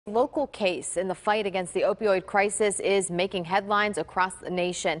Local case in the fight against the opioid crisis is making headlines across the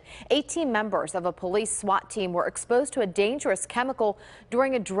nation. 18 members of a police SWAT team were exposed to a dangerous chemical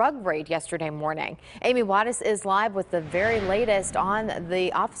during a drug raid yesterday morning. Amy Wattis is live with the very latest on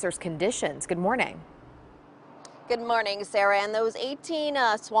the officers' conditions. Good morning. Good morning, Sarah. And those 18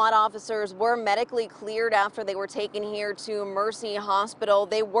 SWAT officers were medically cleared after they were taken here to Mercy Hospital.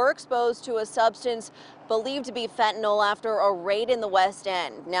 They were exposed to a substance believed to be fentanyl after a raid in the West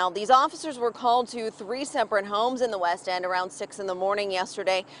End. Now, these officers were called to 3 separate homes in the West End around 6 in the morning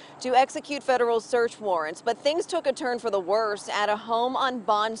yesterday to execute federal search warrants. But things took a turn for the worse at a home on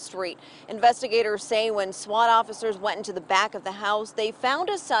Bond Street. Investigators say when SWAT officers went into the back of the house, they found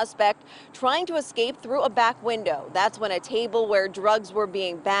a suspect trying to escape through a back window. That's when a table where drugs were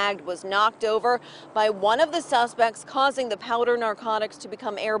being bagged was knocked over by one of the suspects, causing the powder narcotics to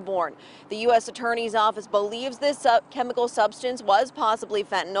become airborne. The U.S. Attorney's Office believes this chemical substance was possibly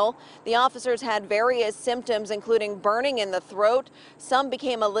fentanyl. The officers had various symptoms, including burning in the throat. Some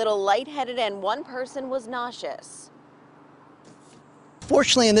became a little lightheaded, and one person was nauseous.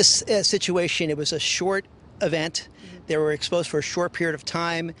 Fortunately, in this situation, it was a short event. They were exposed for a short period of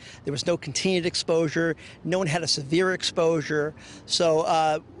time. There was no continued exposure. No one had a severe exposure.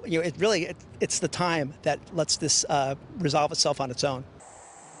 So, it's the time that lets this resolve itself on its own.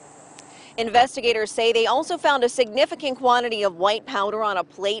 Investigators say they also found a significant quantity of white powder on a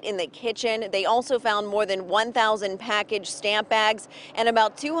plate in the kitchen. They also found more than 1,000 packaged stamp bags and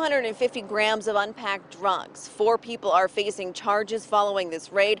about 250 grams of unpacked drugs. 4 people are facing charges following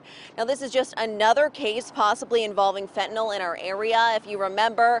this raid. Now, this is just another case possibly involving fentanyl in our area. If you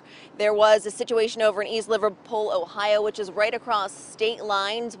remember, there was a situation over in East Liverpool, Ohio, which is right across state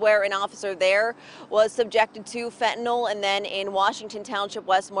lines, where an officer there was subjected to fentanyl. And then in Washington Township,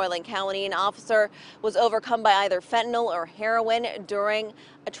 Westmoreland County, an officer was overcome by either fentanyl or heroin during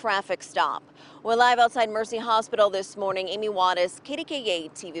a traffic stop. We're live outside Mercy Hospital this morning. Amy Wattis,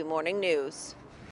 KDKA-TV Morning News.